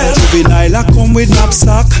where we sell. Juvenile a come with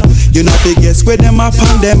knapsack. You not to guess where them a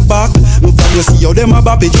pan them back. No from you see how them a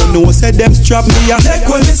bop it, you know say them strap me a take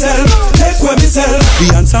where we sell, take where we sell. We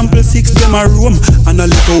on sample 6 them a room. And a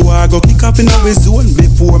little war go kick up in a zone.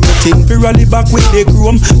 Before me think fi rally back with the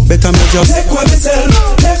chrome. Better me just take where we sell,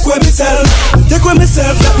 take where we sell. Take where me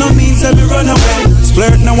sell, that no means that me run away.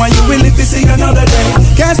 Flirt now and you will if you see another day.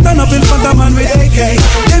 Can't stand up in front of man with AK.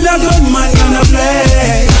 Them a gun man gonna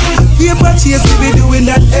play. Paper chase we be doing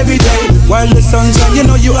that every day. While the sun shine, you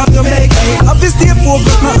know you have to make it. Up to stay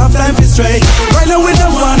focused, not have time to stray. Right now we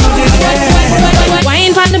don't want no delay.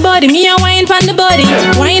 Wine pon the body, me a wine pon the body.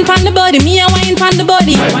 Wine pon the body, me a wine pon the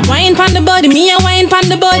body. Wine pon the body, me a wine pon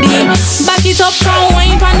the body. Back it up, come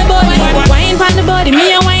wine pon the body. Wine pon the body,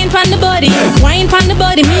 me a wine pon the body. Wine pon the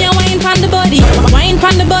body, me a wine pon the body. Wine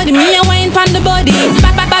pon the body, me a wine pon the body.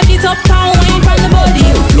 Back it up, come wine pon the body.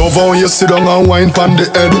 Love how you sit down and wine pon the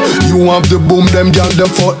head. You have the boom, them gal them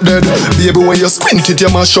fuck dead. Baby when you squint it, you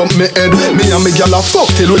mash up me head. Me and me gal a fuck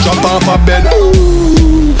till we jump off a bed.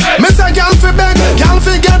 Ooh. Me say gal fi beg, gal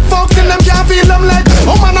fi get fucked till them can't feel them leg.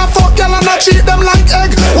 Woman a fuck gal and a treat them like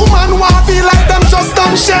egg. Woman want feel like them just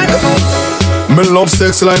don't shake. Me love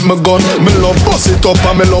sex like my gun. Me love bust it up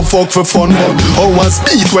and me love fuck for fun. But how one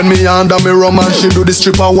speed when me under me rum and she do the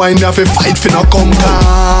stripper wine. Me have to fight for no come.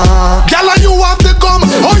 Girl and you have the gum.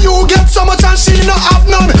 Oh you get so much and she no have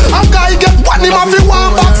none. A guy get one him have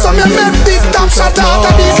one back. So me make big top shot out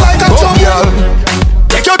and beat like a drum.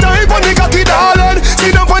 Take your time on the cocky darling.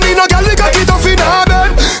 See the funny no girl the cocky tough in her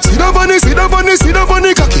bed. See the funny, see the funny, see the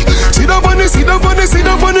funny cocky. See the funny, see the funny, see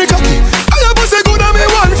the funny cocky. I have pussy good and me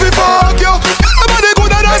want fi fuck you. Everybody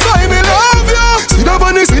good and that's why me love you. See the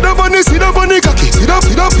funny, see the funny, see the funny cocky. See the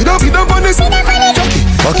funny, see the funny cocky.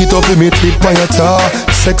 Back it up with me tip on your tar.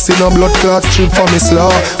 Sexy no blood clot strip for me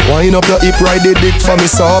slaw. Wind up your hip, ride the dick for me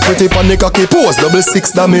saw. Pretty pan the cocky pose,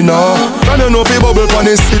 6 that me now. Can you know fi bubble pan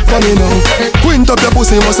it sit for me now. Quint up your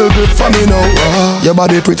pussy muscle grip for me now. Your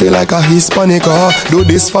body pretty like a Hispanic. Do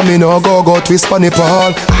this for me now, go twist for me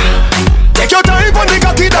pal. Take your time on the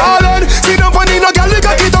cocky darling. See the funny no girl the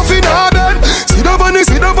cocky tough in her bed. See the funny,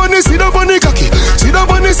 see the funny, see the funny cocky. See the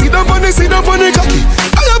funny, see the funny, see the funny cocky.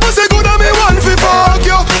 I have pussy good and me want fi fuck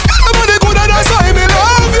you. Everybody good and that's why me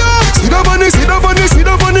love you. See the funny, see the funny, see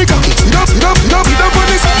the funny cocky. See the funny.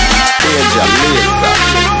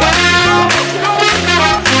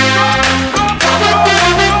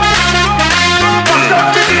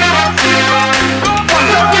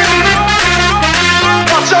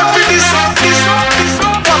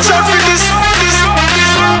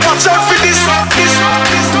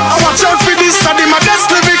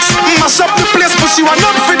 She want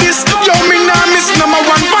up for this. Yo, me nah miss number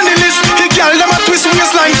 1 on the list. The girl them a twist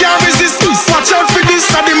waistline can't resist. Watch out for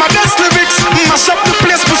this, I did my best lyrics. Mash up the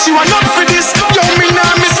place, but she want up for this. Yo, me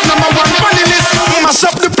nah miss number 1 on the list. Mash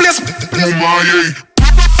up the place. Oh my.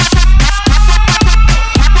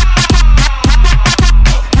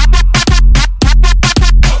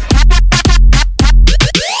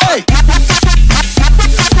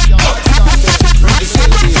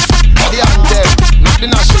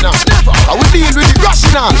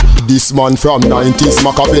 This man from 90s,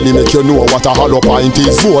 Machiavelli make you know what a hollow pint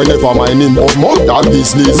is. Boy, never mind him of mug that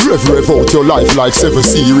business. Rev out your life like 7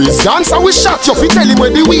 series. Dancer we shot you, fi tell him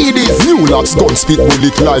where the weed is. New locks gun spit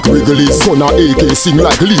bullet like Wrigley's. Gonna AK sing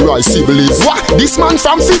like Leroy Sibbles. What? This man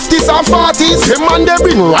from 50s and 40s. Them man they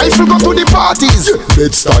bring rifle go to the parties.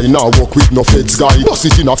 Bed-Stuy now walk with no feds guy. Bust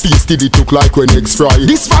it in a piece till it look like when eggs fry.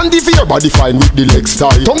 This van the veer body fine with the legs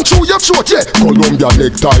tie. Tongue through your throat, yeah. Columbia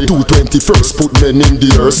necktie. 221st put men in the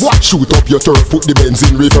earth. What? Shoot up your turf, put the Benz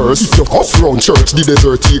in reverse. If you off round church, the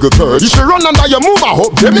desert eagle perch. If you run under your move a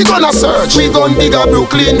hop, then we gonna search. We gon' dig a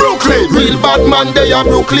Brooklyn, Brooklyn. Real bad man they are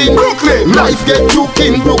Brooklyn, Brooklyn. Life get you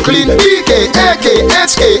in Brooklyn. DK, AK,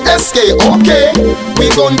 HK, SK, okay.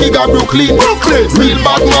 We gon' dig a Brooklyn, Brooklyn. Real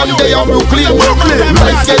bad man they are Brooklyn, Brooklyn.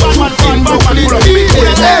 Life get you in Brooklyn. DK,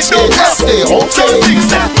 HK, SK, okay.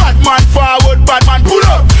 Bad man forward, bad man pull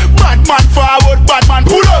up. Bad man forward, bad man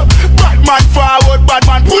pull up. Bad man forward, bad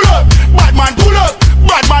man pull up. Bad man pull up.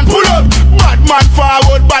 Bad man pull up. Bad man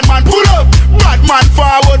forward, bad man pull up. Bad man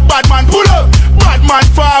forward, bad man pull up. Bad man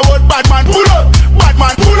forward, bad man pull up. Bad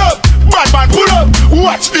man pull up. Bad man pull up.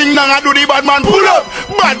 Watch thing now do the bad man pull up.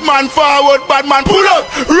 Bad man forward, bad man pull up.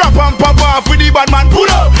 Rap and pop off with the bad man pull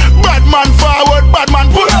up. Bad man forward, bad man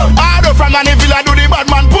pull up. Hardo from the villa do the bad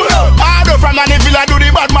man pull up. Hardo from the villa do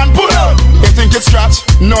the bad man pull up. You think it's scratch?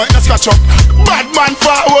 No, it's scratch up. Bad man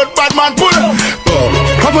forward, bad man pull up.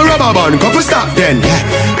 Couple rubber band, couple stop then.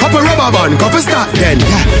 Couple rubber band, couple stop then.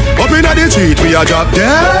 Up inna the street, we a drop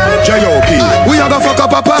dead. J.O.P. We a go fuck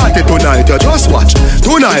up a party tonight, you just watch.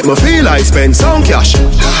 Tonight me feel I spend some cash.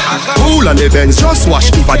 Cool on the Benz, just wash.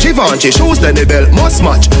 If a Givenchy shoes, then the belt must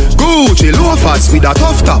match. Gucci loafers with a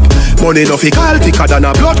tough top. Money no fi call thicker than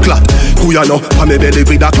a blood clot. Who ya know, pa me belly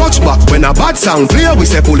with a clutch back. When a bad sound clear, we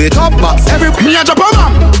say pull it up back. Me a jump a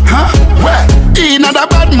man, huh? Where? In a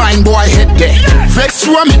bad mind boy head there. Vex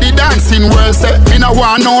through me the dancing world say. Me no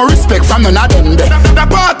want no respect from none of them there. The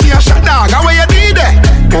party a shot dog, how you did there?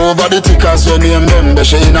 Over the tickers when name them. They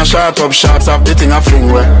she in a shot up shots of the thing a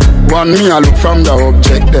fling where. One me a look from the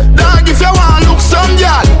object there. Dog if you want look some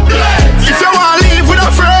girl, if you want live with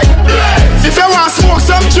a friend, if you want smoke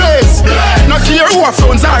some trays, no care who a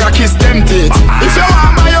phones are a kiss them teeth. If you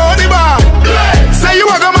want my own the bar, say you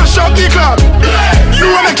a go mash up the club. You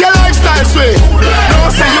a make your lifestyle sweet. No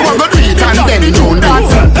say you a go do it and then don't do it.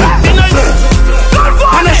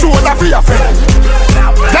 And a shoulder for your friend.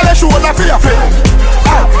 Tell a shoulder for your friend.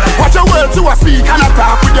 Watch your words to a speak and a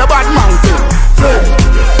talk with your bad mouth.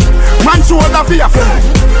 Man shoulder for your friend.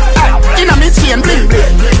 In a me chain bling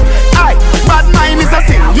bling. Bad mind is a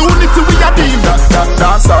sin. Unity we a team.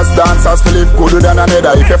 Dancers feel it good than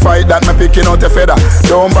another. If you fight that me picking out a feather.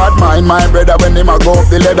 Don't bad mind my brother when him a go up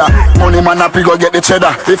the ladder. Money man up he go get the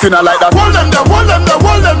cheddar. If you not like that, hold them there, hold them there,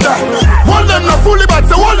 hold them there. Hold them there fully bad,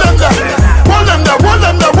 so hold them there. Hold them there, hold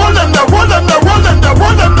them there, hold them there, hold them there, hold them there,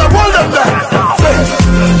 hold them there, hold them there.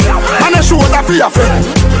 And a shoulder for your friend.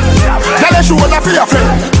 Tell a shoulder for your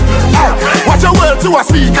friend. Watch your words to a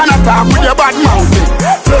speak and a talk with your bad mouth.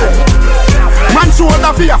 Man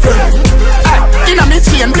shoulder for your friend. In a me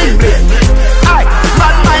chain bling bling.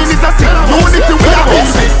 Bad mind is a sin. Unity we a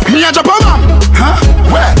big. Me a jump a man, huh?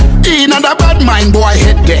 Where? In a the bad mind boy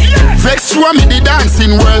head there. Vex through me the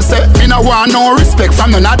dancing world say. Me no want no respect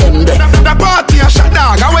from none of them there. The party a shot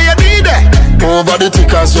dog, how you did there? Over the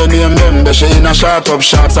tickers when name them. They she in a shot up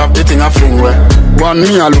shots of the thing a fling where. One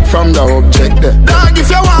me a look from the object there. Dog if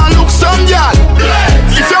you want look some girl,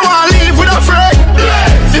 if you want live with a friend,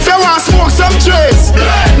 if you want smoke some trays,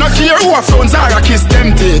 no care who a phones are a kiss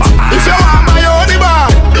them teeth. If you want my own the bar,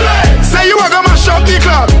 say you a go mash up the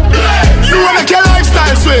club. You a make your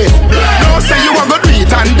lifestyle sweet. No say you a go do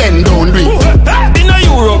it and then don't do it. In a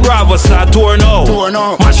Europe Bravo start tour now.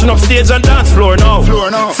 Mashing up stage and dance floor now.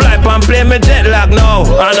 Fly and play me jet lag now.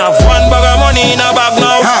 And have one bag of money in a bag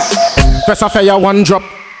now. First of fire one drop.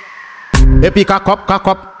 Epic a cup.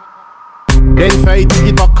 Then fire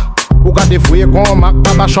TikTok. Who got the free come Mac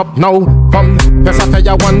Baba shop now? From first of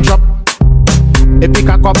fire one drop. Epic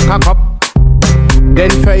a cup.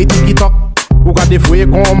 Then fire TikTok. Who got the free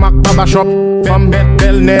come Mac Baba shop? From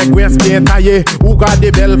belle nèg west bien taillé. Who got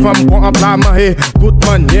the belle femme qu'on en plat mahé? Tout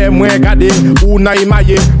manière moi gade. Ou na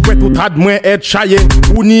imaye. Pour tout had moi être chaillé.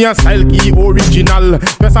 Ou ni un style qui original.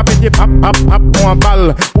 Fais ça péter pap on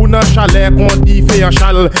balle. Ou nan chalet qu'on dit fait un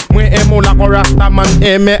chal. Moi aime la qu'on rasta man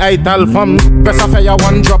aime aital femme. Fais ça fait ya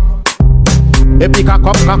one drop. Et puis ka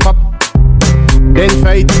cup. Then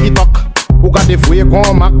fay TikTok. Who got the free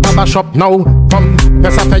come Mac Baba shop now? From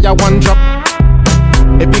fais ça fait ya one drop.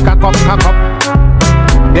 Et puis ka cup.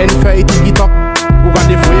 Then fay TikTok. Who got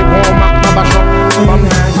the free come Mac Baba shop?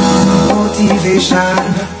 Motivation.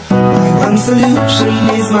 My one solution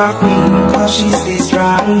is my queen, cause she stays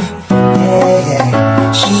strong.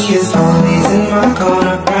 Yeah, she is always in my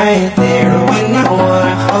corner, right there when I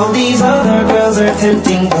wanna. All these other girls are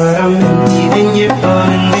tempting, but I'm empty when you're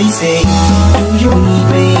gone. And they say, do you need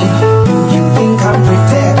me? Do you think I'm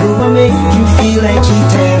pretty? Do I make you feel like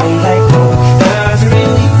cheating? I'm like, no, not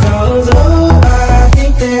really, cause oh, I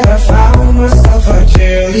think that I found myself a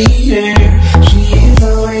cheerleader. She is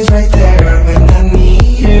always right there when I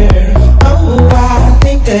need her. Oh, I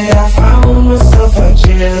think that I found myself a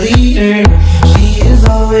cheerleader. She is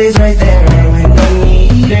always right there when I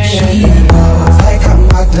need her. She knows like a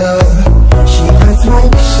model. She grants my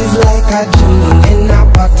wishes like a genie in a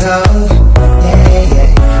bottle. Yeah, yeah,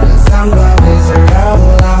 cause I'm always around.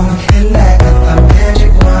 And I got the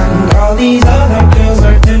magic wand. All these other girls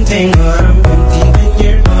are tempting, but I'm empty when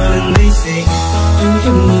you're gone. And they say, do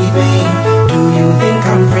you need me? Do you think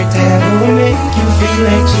I'm pretty? Do I make you feel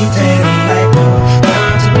like cheating? I'm like, no,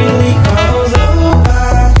 not really, cause oh,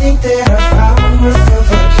 I think that I found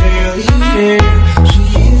myself a cheerleader. She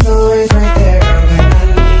is always right there when I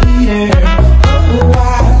need her. Oh, I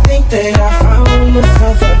think that I found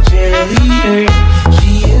myself a cheerleader.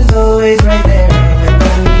 She is always right there when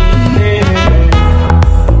I need her.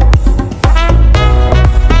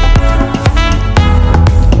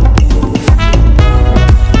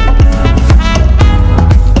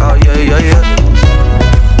 Oh yeah, yeah, yeah.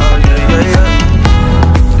 Oh yeah, yeah,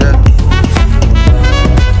 yeah.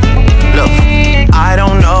 Look, I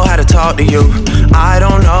don't know how to talk to you. I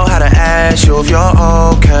don't know how to ask you if you're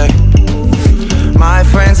okay. My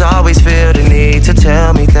friends always feel the need to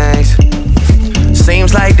tell me things.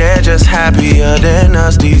 Seems like they're just happier than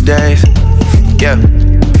us these days. Yeah.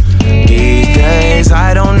 These days,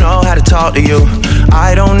 I don't know how to talk to you.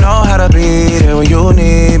 I don't know how to be there when you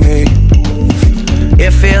need me.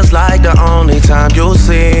 It feels like the only time you'll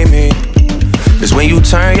see me is when you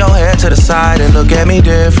turn your head to the side and look at me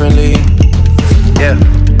differently. Yeah.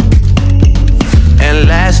 And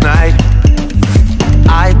last night,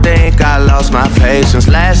 I think I lost my patience.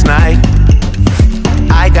 Last night,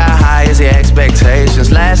 I got high as the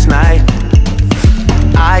expectations. Last night,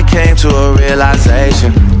 I came to a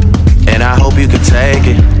realization, and I hope you can take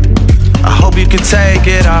it. I hope you can take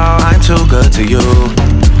it all. I'm too good to you.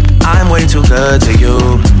 I'm way too good to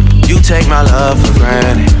you. You take my love for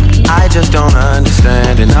granted. I just don't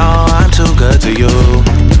understand it. No, I'm too good to you.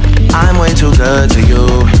 I'm way too good to you.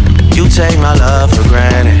 You take my love for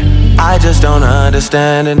granted. I just don't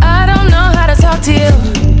understand it. I don't know how to talk to you.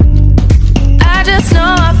 I just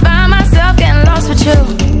know I find myself getting lost with you.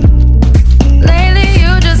 Lately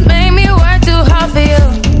you just made me work too hard for you.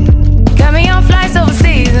 Got me on flights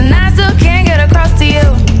overseas and I still can't get across to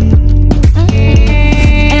you.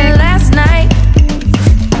 And last night,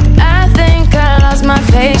 I think I lost my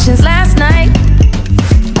patience. Last night,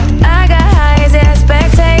 I got high as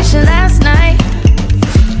expectations. Last night,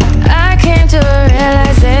 I came to a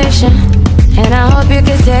realization, and I hope you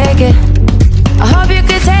could take it. I hope you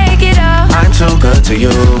could take it all. I'm too good to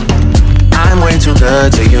you. I'm way too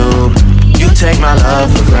good to you. You take my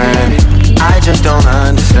love for granted. I just don't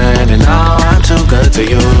understand it. No, I'm too good to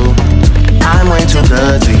you. I'm way too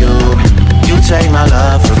good to you. You take my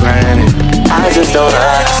love for granted. I just don't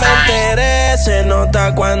understand. Se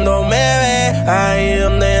nota cuando me ve. Ahí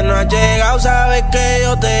donde no has llegado, sabes que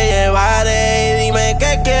yo te llevaré. Y dime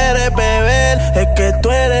qué quieres beber. Es que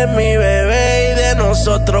tú eres mi bebé. Y de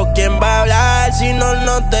nosotros, ¿quién va a hablar si no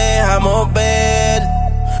nos dejamos ver?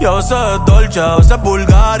 Y a veces es dolce, a veces es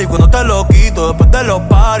vulgar. Y cuando te lo quito, después de los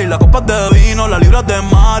paris, las copas de vino, las libras de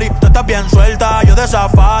mari. Tú estás bien suelta, yo de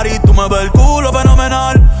safari. Tú me ves el culo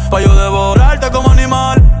fenomenal, pa' yo devorarte como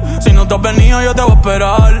animal. Si no te has venido, yo te voy a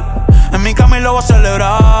esperar. En mi cama y lo voy a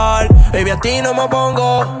celebrar. Baby, a ti no me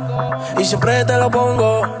pongo, y siempre te lo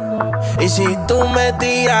pongo. Y si tú me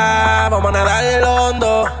tiras, vamos a nadar en lo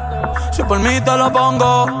hondo. Si por mí te lo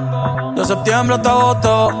pongo, de septiembre hasta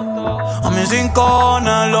agosto. A mis 5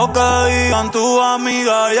 cojones lo que digan tu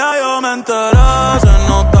amiga, ya yo me enteré. Se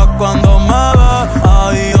nota cuando me ves.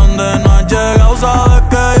 Ahí donde no has llegado, sabes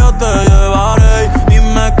que yo te llevaré.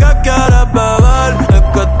 Dime qué quieres beber, es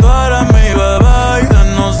que tú eres mi bebé. Y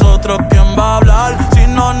de nosotros, ¿quién va a hablar si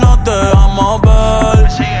no nos dejamos ver?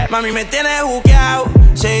 Mami, me tienes buqueado,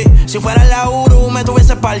 sí. Si fuera la Uru me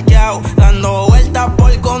tuviese parqueado, dando vueltas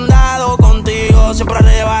por el condado, contigo siempre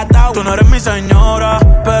arrebatado. Tú no eres mi señora,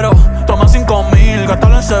 pero toma 5,000,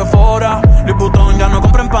 gástalo en Sephora. Louis Vuitton ya no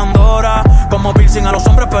compra en Pandora, como piercing a los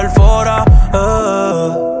hombres perfora.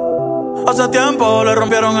 Hace tiempo le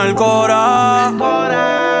rompieron el cora.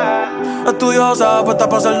 Estudiosa, puesta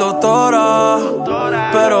para ser doctora.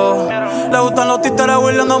 Pero le gustan los títeres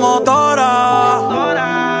huirleando motora.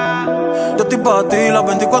 Yo estoy pa' ti las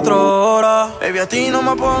 24 horas. Baby, a ti no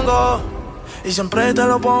me pongo y siempre te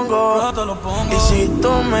lo pongo. Y si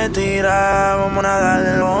tú me tiras, vamos a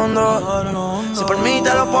darle el hondo. Si por mí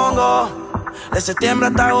te lo pongo, de septiembre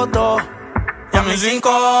hasta agosto. Y a mis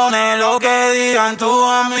rincones, lo que digan tus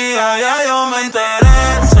amigas, ya yo me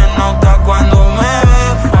enteré. Se nota cuando me